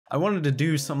I wanted to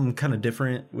do something kind of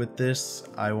different with this.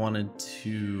 I wanted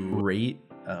to rate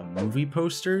movie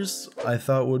posters. I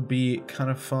thought would be kind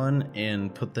of fun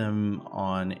and put them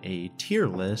on a tier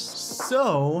list.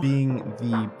 So, being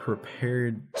the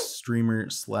prepared streamer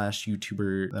slash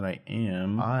YouTuber that I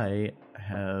am, I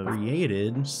have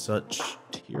created such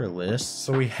tier lists.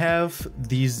 So we have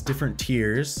these different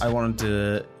tiers. I wanted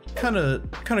to kind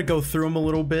of go through them a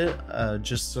little bit,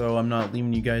 just so I'm not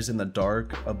leaving you guys in the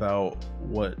dark about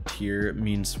what tier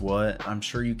means what. I'm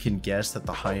sure you can guess that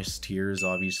the highest tier is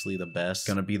obviously the best,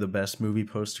 gonna be the best movie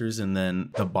posters, and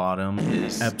then the bottom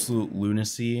is absolute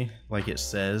lunacy, like it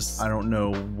says. I don't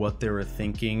know what they were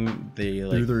thinking. They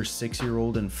threw their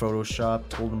 6-year-old in Photoshop,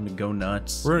 told him to go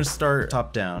nuts. We're gonna start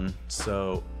top down.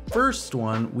 So first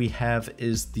one we have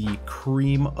is the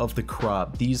cream of the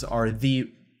crop. These are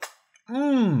the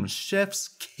chef's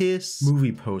kiss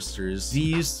movie posters.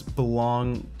 These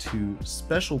belong to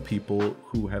special people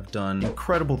who have done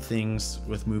incredible things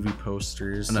with movie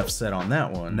posters. Enough said on that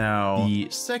one. Now, the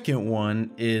second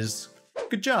one is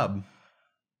good job.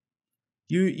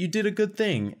 You did a good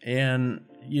thing, and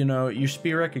you know, you should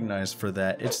be recognized for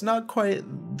that. It's not quite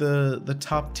the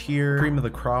top tier cream of the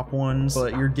crop ones,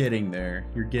 but you're getting there.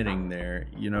 You're getting there.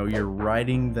 You know, you're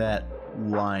riding that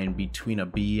line between a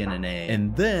B and an A.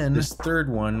 And then this third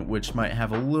one, which might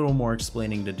have a little more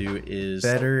explaining to do, is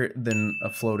better than a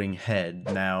floating head.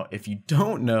 Now, if you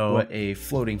don't know what a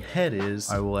floating head is,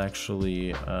 I will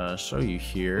actually show you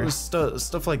here.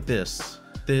 Stuff like this.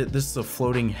 This is a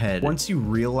floating head. Once you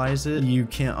realize it, you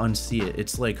can't unsee it.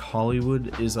 It's like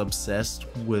Hollywood is obsessed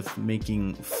with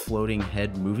making floating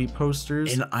head movie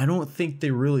posters, and I don't think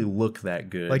they really look that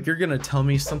good. Like, you're gonna tell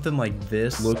me something like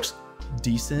this looks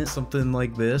decent, something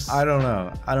like this? I don't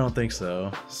know. I don't think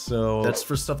so. So that's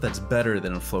for stuff that's better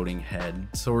than a floating head.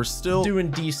 So we're still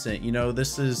doing decent. You know,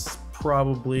 this is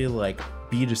probably like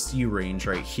B to C range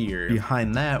right here.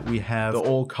 Behind that, we have the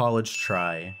old college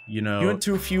try. You know, you went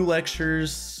to a few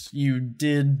lectures, you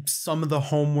did some of the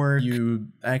homework, you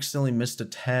accidentally missed a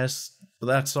test, but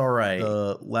that's all right.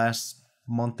 The last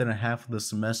month and a half of the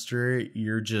semester,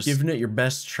 you're just giving it your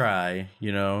best try,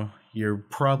 you know? You're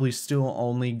probably still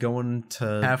only going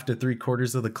to half to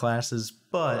 3/4 of the classes,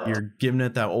 but you're giving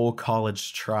it that old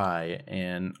college try,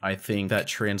 and I think that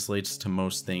translates to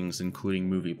most things, including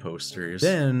movie posters.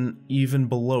 Then, even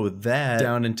below that,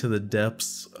 down into the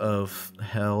depths of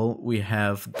hell, we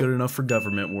have good enough for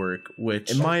government work,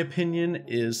 which, in my opinion,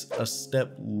 is a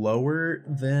step lower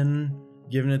than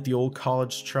giving it the old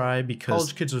college try, because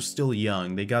college kids are still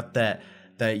young. They got that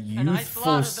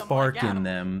youthful spark in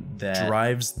them that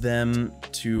drives them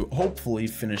to hopefully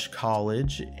finish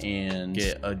college and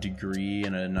get a degree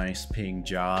and a nice paying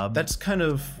job. That's kind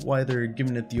of why they're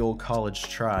giving it the old college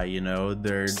try, you know?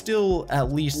 They're still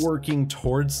at least working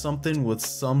towards something with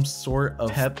some sort of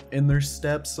pep in their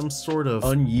steps, some sort of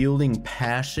unyielding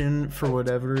passion for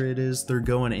whatever it is they're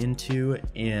going into,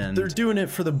 and they're doing it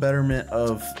for the betterment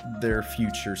of their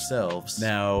future selves.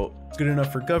 Now, good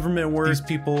enough for government work. These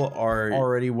people are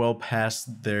already well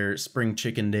past their spring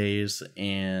chicken days,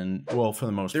 and well, for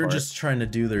the most part, they're just trying to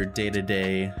do their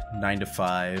day-to-day 9 to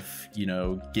 5, you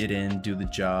know, get in, do the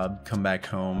job, come back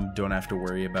home, don't have to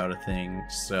worry about a thing.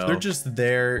 So they're just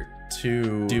there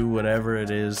to do whatever it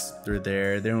is they're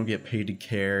there. They don't get paid to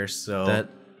care. So that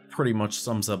pretty much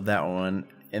sums up that one.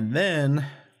 And then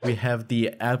we have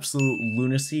the absolute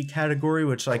lunacy category,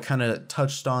 which I kind of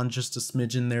touched on just a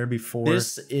smidgen there before.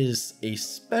 This is a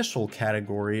special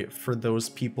category for those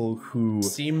people who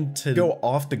seem to go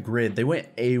off the grid. They went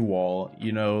AWOL,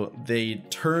 you know, they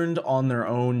turned on their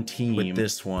own team with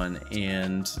this one,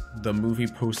 and the movie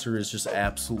poster is just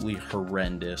absolutely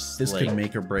horrendous. This could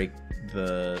make or break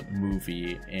the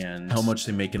movie and how much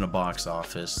they make in a box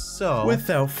office. So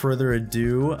without further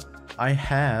ado, I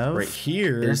have right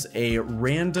here is a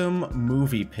random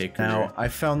movie picker. Now, I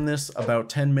found this about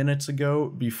 10 minutes ago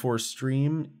before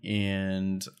stream,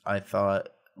 and I thought,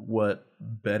 what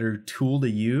better tool to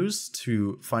use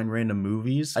to find random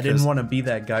movies? I didn't want to be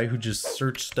that guy who just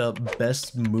searched up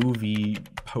best movie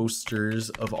posters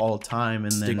of all time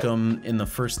and then stick them in the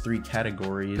first 3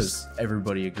 categories because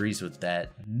everybody agrees with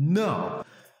that. No,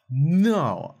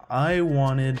 I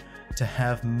wanted to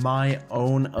have my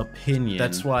own opinion.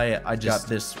 That's why I just got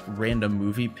this random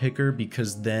movie picker,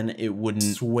 because then it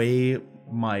wouldn't sway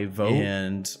my vote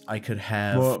and I could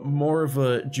have more of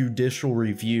a judicial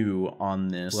review on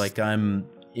this. Like I'm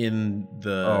in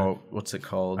the, what's it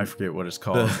called? I forget what it's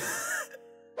called.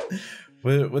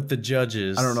 With the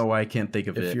judges. I don't know why I can't think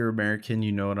of it. If you're American,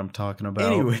 you know what I'm talking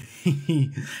about. Anyway,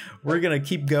 we're gonna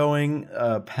keep going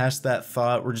past that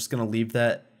thought. We're just gonna leave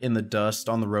that in the dust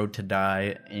on the road to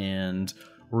die, and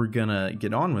we're gonna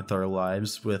get on with our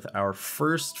lives with our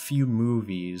first few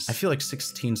movies. I feel like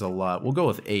 16's a lot. We'll go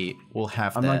with 8. We'll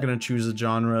have I'm not gonna choose a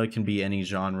genre. It can be any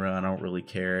genre. I don't really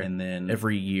care. And then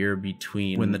every year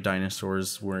between when the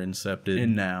dinosaurs were incepted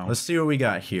and now. Let's see what we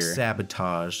got here.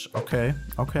 Sabotage. Okay.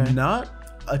 Not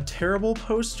a terrible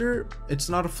poster. It's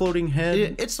not a floating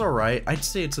head. It's all right. I'd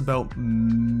say it's about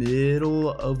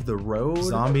middle of the road.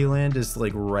 Zombieland is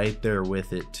like right there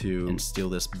with it too. And steal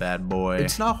this bad boy.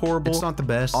 It's not horrible. It's not the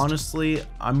best. Honestly,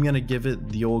 I'm gonna give it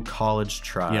the old college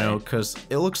try. You know, because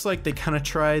it looks like they kind of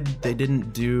tried. They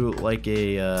didn't do like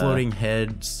a floating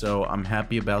head, so I'm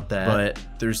happy about that. But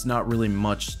there's not really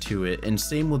much to it. And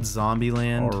same with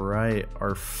Zombieland. All right,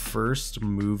 our first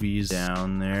movie's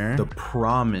down there. The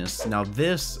Promise. Now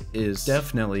this is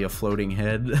definitely a floating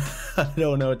head. I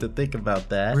don't know what to think about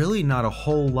that. Really not a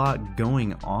whole lot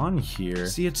going on here.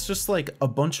 See, it's just like a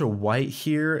bunch of white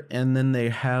here, and then they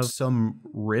have some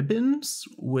ribbons,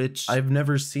 which I've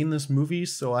never seen this movie,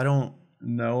 so I don't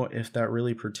know if that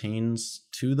really pertains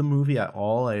to the movie at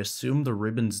all. I assume the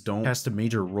ribbons don't cast a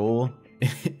major role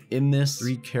in this.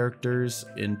 3 characters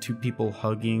and 2 people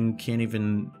hugging. Can't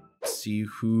even see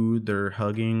who they're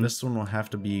hugging. This one will have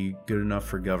to be good enough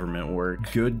for government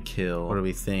work. Good kill. What do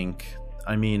we think?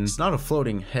 I mean, it's not a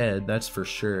floating head, that's for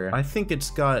sure. I think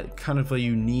it's got kind of a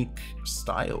unique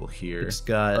style here. It's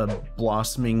got a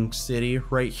blossoming city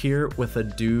right here with a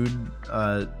dude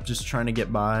just trying to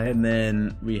get by. And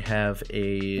then we have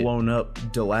a blown up,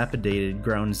 dilapidated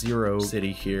Ground Zero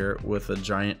city here with a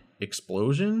giant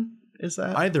explosion. Is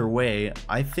that? Either way,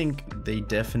 I think they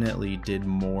definitely did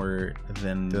more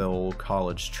than the old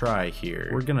college try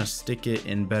here. We're gonna stick it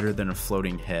in better than a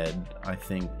floating head. I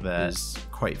think that is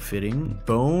quite fitting.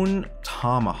 Bone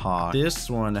Tomahawk. This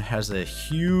one has a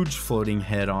huge floating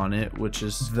head on it, which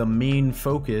is the main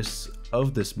focus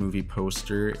of this movie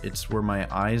poster. It's where my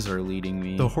eyes are leading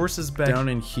me. The horse is back down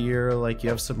in here, like you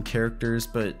have some characters,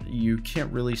 but you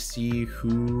can't really see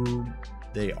who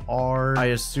they are. I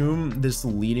assume this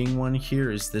leading one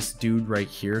here is this dude right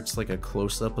here. It's like a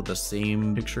close-up of the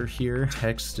same picture here.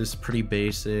 Text is pretty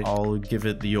basic. I'll give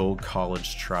it the old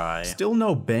college try. Still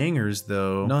no bangers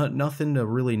though. Nothing to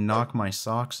really knock my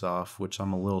socks off, which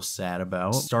I'm a little sad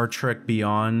about. Star Trek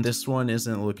Beyond. This one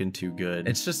isn't looking too good.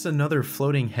 It's just another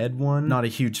floating head one. Not a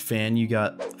huge fan. You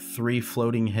got 3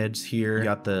 floating heads here. You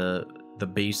got the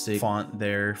basic font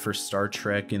there for Star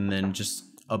Trek, and then just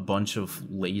a bunch of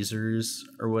lasers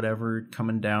or whatever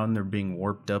coming down. They're being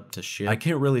warped up to ship. I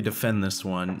can't really defend this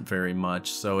one very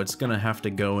much, so it's gonna have to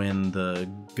go in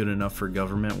the good enough for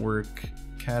government work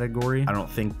category. I don't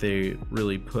think they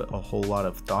really put a whole lot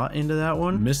of thought into that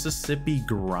one. Mississippi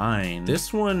Grind.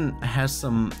 This one has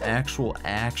some actual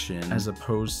action as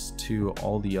opposed to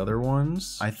all the other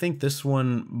ones. I think this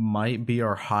one might be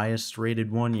our highest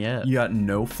rated one yet. You got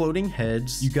no floating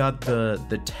heads. You got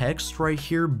the text right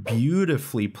here,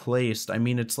 beautifully placed. I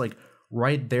mean, it's like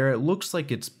right there. It looks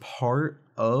like it's part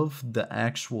of the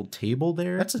actual table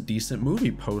there. That's a decent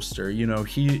movie poster. You know,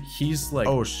 he's like,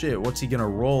 oh shit, what's he gonna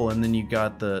roll? And then you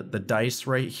got the dice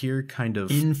right here, kind of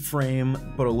in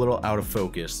frame, but a little out of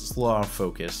focus. It's a little out of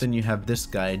focus. Then you have this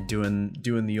guy doing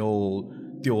the old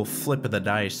flip of the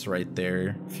dice right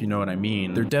there, if you know what I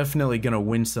mean. They're definitely gonna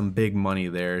win some big money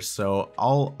there, so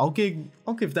I'll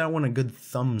give that one a good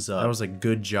thumbs up. That was a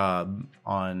good job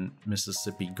on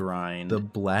Mississippi Grind. The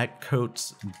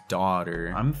Blackcoat's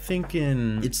Daughter. I'm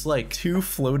thinking it's like 2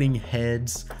 floating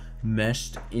heads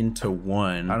meshed into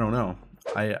one. I don't know.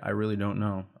 I really don't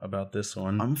know about this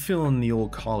one. I'm feeling the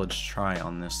old college try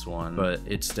on this one, but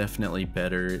it's definitely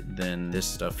better than this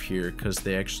stuff here because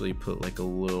they actually put like a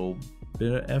little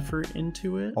bit of effort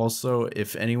into it. Also,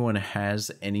 if anyone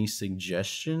has any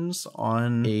suggestions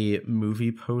on a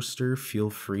movie poster, feel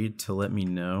free to let me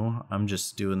know. I'm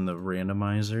just doing the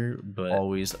randomizer, but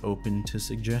always open to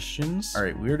suggestions. All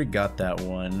right, we already got that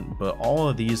one, but all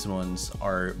of these ones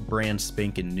are brand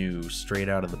spanking new, straight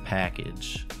out of the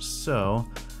package. So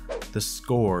the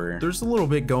score. There's a little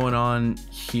bit going on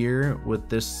here with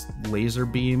this laser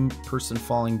beam person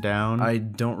falling down. I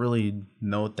don't really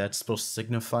know what that's supposed to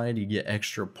signify. Do you get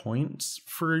extra points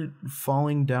for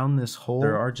falling down this hole?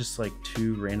 There are just like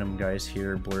 2 random guys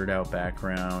here, blurred out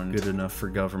background, good enough for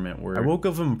government work. I will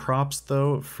give them props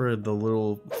though for the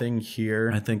little thing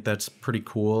here. I think that's pretty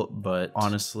cool, but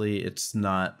honestly, it's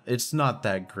not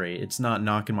that great. It's not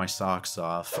knocking my socks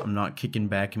off. I'm not kicking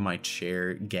back in my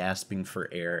chair, gasping for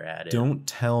air at it. Don't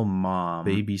tell mom.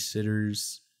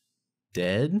 Babysitter's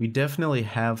dead. We definitely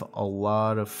have a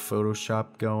lot of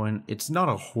Photoshop going. It's not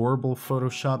a horrible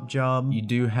Photoshop job. You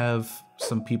do have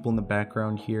some people in the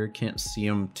background here. Can't see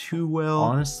them too well.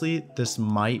 Honestly, this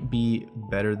might be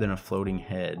better than a floating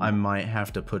head. I might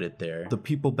have to put it there. The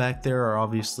people back there are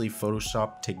obviously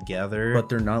photoshopped together, but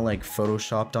they're not like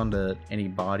photoshopped onto any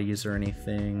bodies or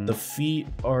anything. The feet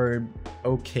are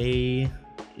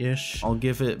okay-ish. I'll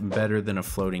give it better than a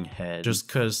floating head, just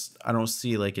because I don't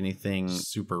see like anything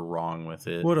super wrong with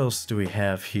it. What else do we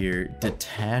have here?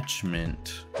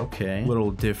 Detachment. Okay, a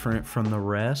little different from the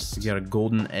rest. We got a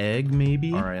golden egg,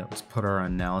 maybe. All right, let's put our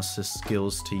analysis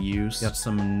skills to use. Got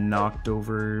some knocked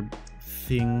over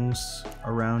things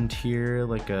around here,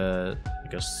 like a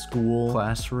school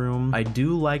classroom. I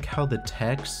do like how the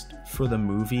text for the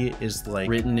movie is like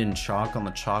written in chalk on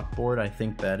the chalkboard. I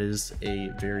think that is a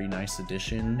very nice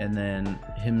addition. And then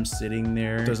him sitting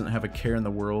there doesn't have a care in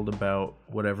the world about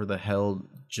whatever the hell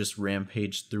just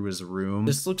rampaged through his room.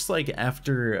 This looks like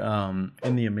after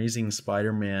in The Amazing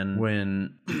Spider-Man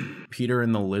when Peter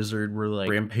and the Lizard were like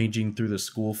rampaging through the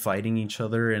school fighting each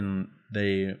other, and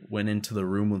they went into the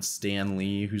room with Stan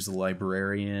Lee, who's the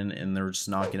librarian, and they're just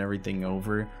knocking everything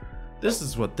over. This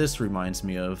is what this reminds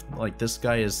me of. Like, this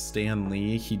guy is Stan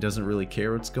Lee. He doesn't really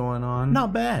care what's going on.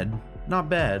 Not bad. Not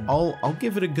bad. I'll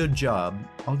give it a good job.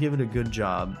 I'll give it a good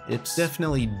job. It's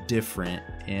definitely different,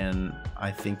 and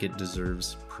I think it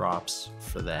deserves props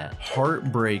for that.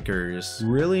 Heartbreakers.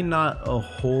 Really not a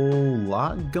whole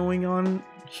lot going on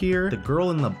here. The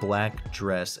girl in the black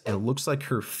dress, it looks like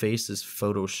her face is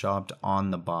photoshopped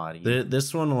on the body.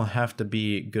 This one will have to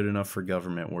be good enough for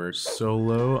government work.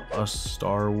 Solo, a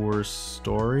Star Wars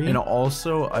story. And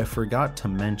also, I forgot to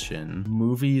mention,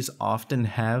 movies often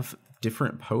have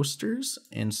different posters,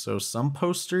 and so some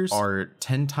posters are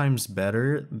 10 times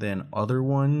better than other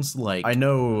ones. Like, I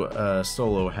know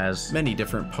Solo has many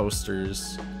different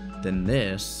posters than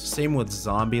this. Same with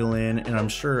Zombieland, and I'm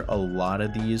sure a lot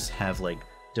of these have like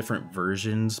different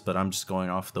versions, but I'm just going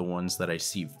off the ones that I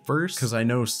see first, because I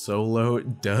know Solo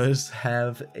does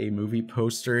have a movie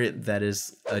poster that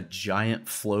is a giant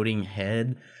floating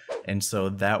head, and so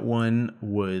that one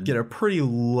would get a pretty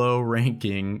low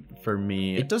ranking for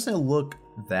me. It doesn't look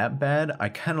that bad. I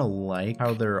kind of like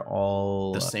how they're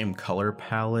all the same color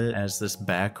palette as this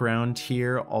background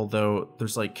here, although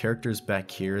there's like characters back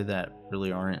here that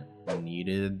really aren't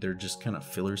needed. They're just kind of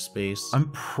filler space.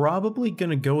 I'm probably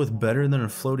gonna go with better than a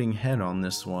floating head on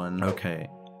this one. Okay,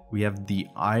 we have the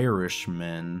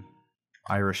Irishman,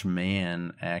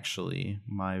 actually.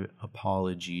 My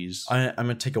apologies. I'm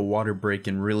gonna take a water break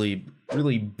and really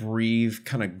breathe,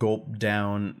 kind of gulp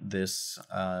down this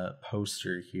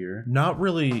poster here. Not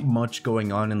really much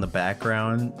going on in the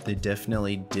background. They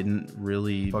definitely didn't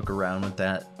really fuck around with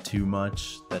that too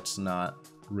much. That's not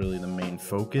really the main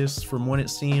focus from what it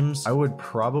seems. I would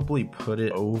probably put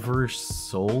it over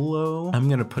Solo. I'm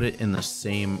gonna put it in the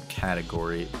same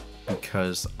category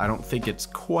because I don't think it's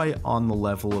quite on the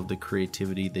level of the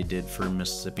creativity they did for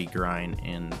Mississippi Grind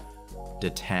and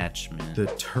Detachment. The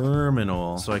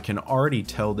Terminal. So I can already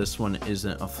tell this one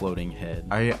isn't a floating head.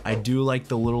 I do like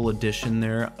the little addition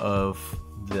there of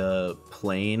the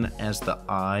plane as the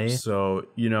eye. So,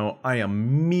 you know, I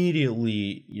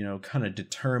immediately, you know, kind of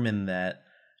determined that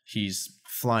he's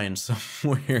flying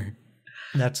somewhere.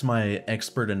 That's my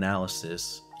expert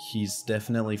analysis. He's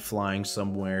definitely flying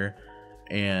somewhere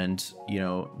and, you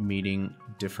know, meeting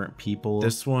different people.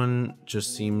 This one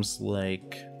just seems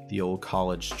like the old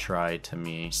college try to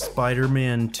me.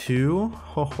 Spider-Man 2,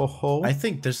 ho ho ho. I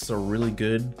think this is a really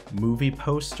good movie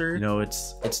poster. You know,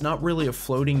 it's not really a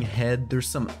floating head. There's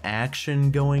some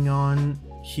action going on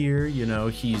here. You know,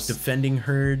 he's defending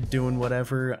her, doing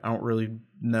whatever. I don't really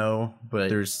know, but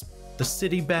there's the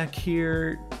city back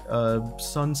here,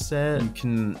 sunset. You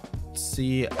can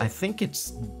see, I think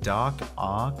it's Doc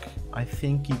Ock. I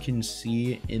think you can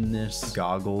see in this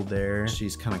goggle there.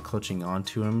 She's kind of clutching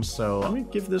onto him. So I'm gonna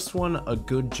give this one a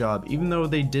good job. Even though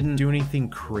they didn't do anything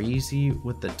crazy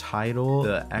with the title,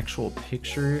 the actual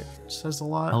picture says a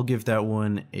lot. I'll give that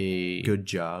one a good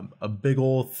job. A big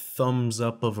old thumbs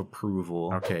up of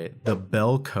approval. Okay, the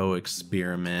Belko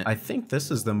Experiment. I think this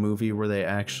is the movie where they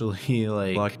actually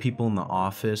like lock people in the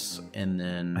office, and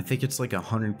then I think it's like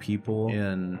 100 people,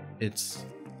 and it's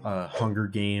Hunger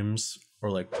Games or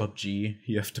like PUBG.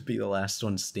 You have to be the last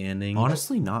one standing.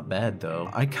 Honestly, not bad though.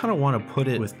 I kind of want to put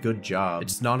it with good job.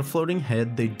 It's not a floating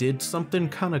head. They did something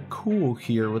kind of cool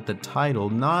here with the title.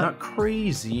 Not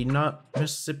crazy, not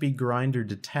Mississippi Grinder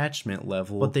Detachment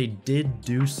level, but they did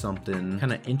do something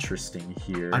kind of interesting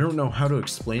here. I don't know how to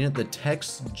explain it. The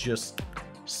text just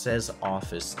says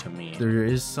office to me. There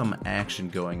is some action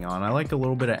going on. I like a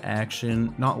little bit of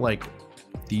action, not like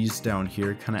these down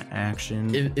here kind of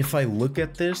action. If I look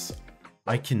at this,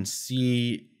 I can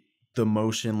see the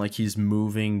motion, like he's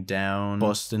moving down,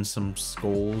 busting some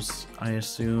skulls, I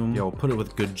assume. Yo, put it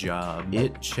with good job.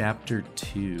 It Chapter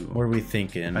 2. What are we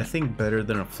thinking? I think better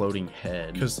than a floating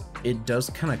head, because it does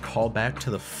kind of call back to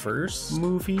the first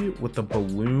movie with the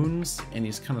balloons and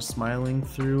he's kind of smiling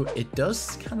through. It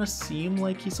does kind of seem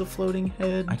like he's a floating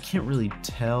head. I can't really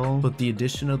tell, but the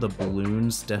addition of the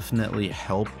balloons definitely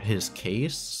help his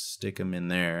case. Stick him in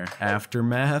there.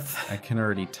 Aftermath. I can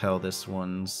already tell this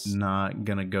one's not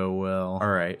gonna go well.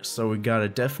 All right, so we got a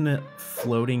definite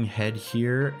floating head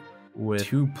here with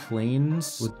 2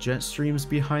 planes with jet streams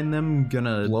behind them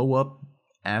gonna blow up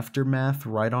Aftermath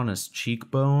right on his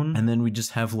cheekbone, and then we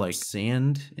just have like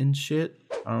sand and shit.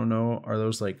 I don't know, are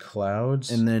those like clouds?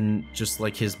 And then just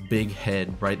like his big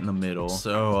head right in the middle.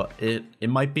 So it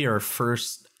might be our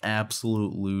first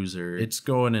absolute loser. It's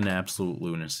going in absolute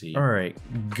lunacy. All right,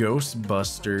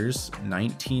 Ghostbusters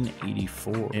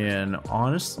 1984. And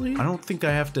honestly, I don't think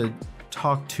I have to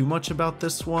talk too much about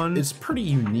this one. It's pretty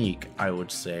unique, I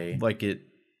would say. Like, it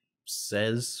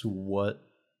says what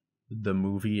the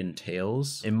movie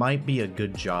entails. It might be a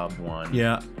good job one.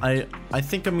 Yeah, I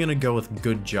think I'm gonna go with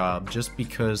good job, just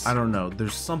because, I don't know,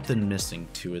 there's something missing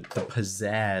to it. The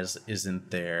pizzazz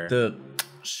isn't there. The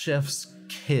chef's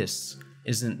kiss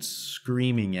isn't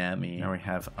screaming at me. Now we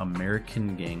have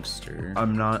American Gangster.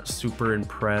 I'm not super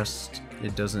impressed.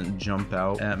 It doesn't jump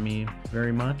out at me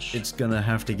very much. It's gonna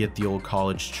have to get the old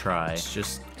college try. It's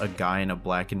just a guy in a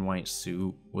black and white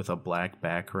suit with a black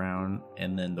background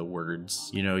and then the words.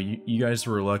 You know, you guys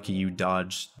were lucky you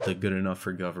dodged the good enough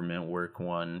for government work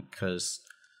one, because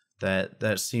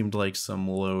that seemed like some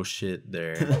low shit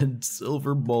there.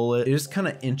 Silver Bullet. It is kind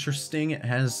of interesting. It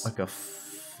has like a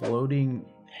floating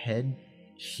head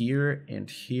here and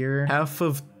here. Half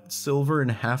of Silver and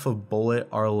half of Bullet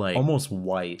are like almost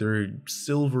white. They're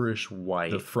silverish white.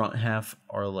 The front half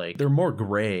are like, they're more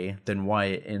gray than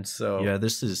white. And so yeah,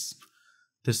 this is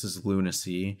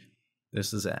lunacy.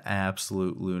 This is an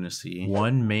absolute lunacy.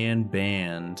 One-man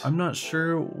band. I'm not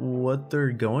sure what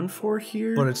they're going for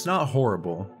here, but it's not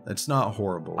horrible. It's not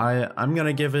horrible. I'm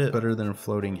gonna give it better than a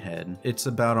floating head. It's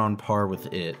about on par with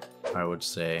it, I would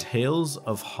say. Tales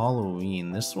of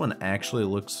Halloween. This one actually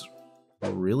looks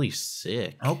really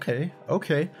sick. Okay.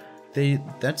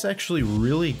 That's actually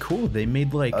really cool. They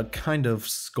made like a kind of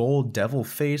skull devil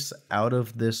face out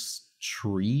of this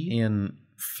tree and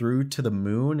through to the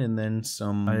moon, and then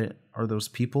some are those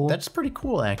people? That's pretty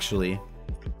cool, actually.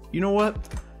 You know what?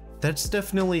 That's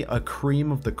definitely a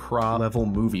cream of the crop level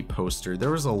movie poster.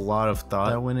 There was a lot of thought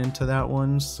that went into that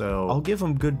one, so I'll give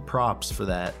them good props for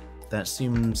that. That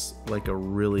seems like a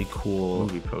really cool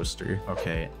movie poster.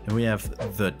 Okay, and we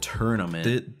have The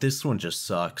Tournament. This one just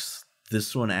sucks.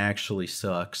 This one actually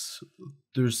sucks.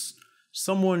 There's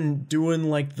someone doing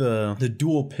like the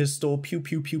dual pistol pew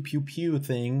pew pew pew pew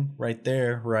thing right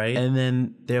there, right? And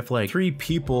then they have like 3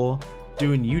 people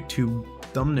doing YouTube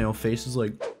thumbnail faces,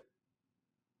 like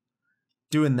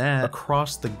doing that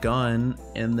across the gun,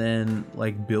 and then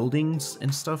like buildings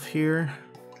and stuff here.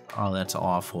 Oh, that's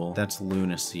awful. That's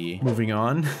lunacy. Moving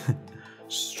on.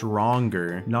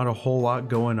 Stronger. Not a whole lot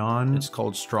going on. It's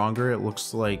called Stronger. It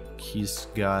looks like he's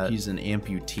an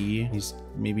amputee. He's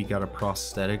maybe got a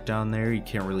prosthetic down there. You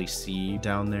can't really see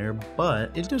down there,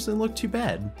 but it doesn't look too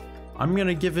bad. I'm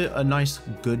gonna give it a nice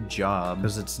good job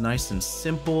because it's nice and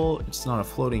simple. It's not a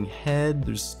floating head.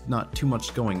 There's not too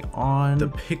much going on. The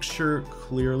picture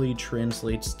clearly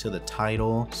translates to the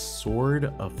title, Sword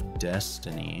of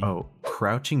Destiny. Oh,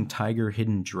 Crouching Tiger,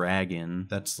 Hidden Dragon.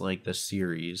 That's like the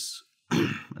series.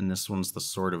 And this one's the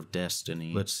Sword of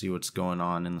Destiny. Let's see what's going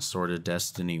on in the Sword of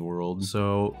Destiny world.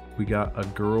 So we got a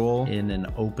girl in an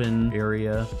open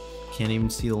area. Can't even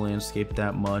see the landscape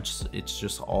that much. It's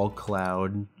just all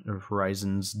cloud. The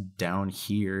horizon's down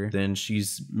here. Then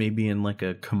she's maybe in like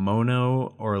a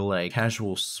kimono or like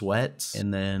casual sweats,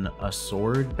 and then a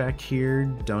sword back here.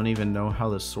 Don't even know how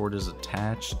the sword is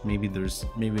attached. Maybe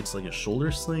it's like a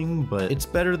shoulder sling, but it's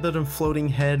better than a floating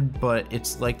head, but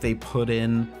it's like they put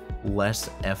in less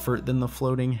effort than the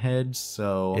floating head,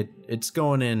 so it's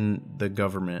going in the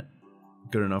government.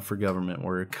 Good enough for government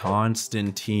work.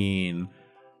 Constantine.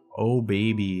 Oh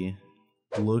baby,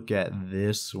 look at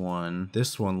this one.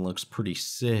 This one looks pretty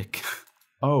sick.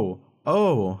 Oh,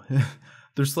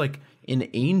 there's like an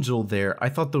angel there. I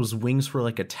thought those wings were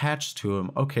like attached to him.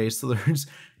 Okay, so there's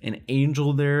an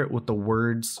angel there with the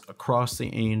words across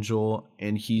the angel,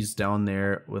 and he's down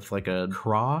there with like a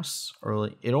cross, or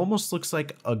like, it almost looks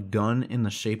like a gun in the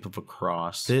shape of a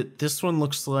cross. This one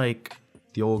looks like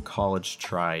the old college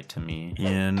try to me.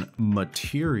 And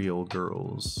Material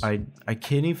Girls. I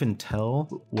can't even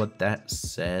tell what that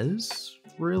says.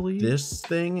 really. This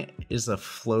thing is a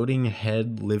floating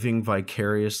head living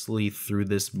vicariously through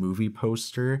this movie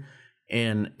poster,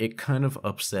 and it kind of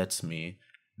upsets me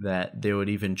that they would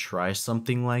even try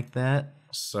something like that.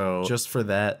 So just for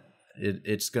that,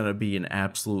 it's gonna be an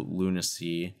absolute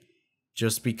lunacy.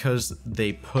 Just because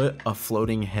they put a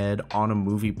floating head on a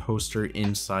movie poster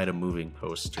inside a moving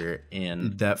poster,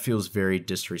 and that feels very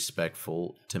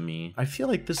disrespectful to me. I feel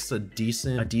like this is a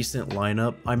decent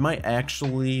lineup. I might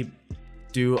actually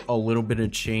do a little bit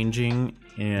of changing,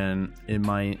 and it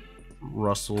might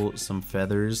rustle some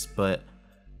feathers, but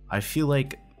I feel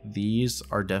like these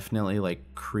are definitely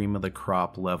like cream of the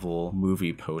crop level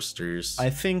movie posters. I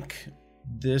think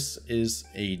this is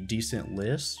a decent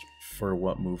list for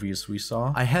what movies we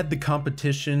saw. I had the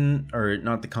competition, or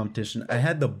not the competition, I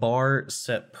had the bar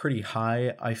set pretty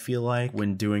high, I feel like,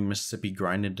 when doing Mississippi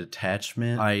Grinding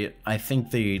Detachment. I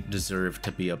think they deserve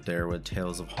to be up there with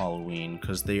Tales of Halloween,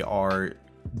 because they are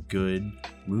good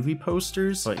movie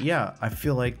posters. But yeah, I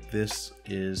feel like this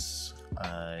is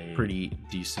a pretty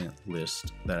decent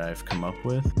list that I've come up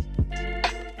with.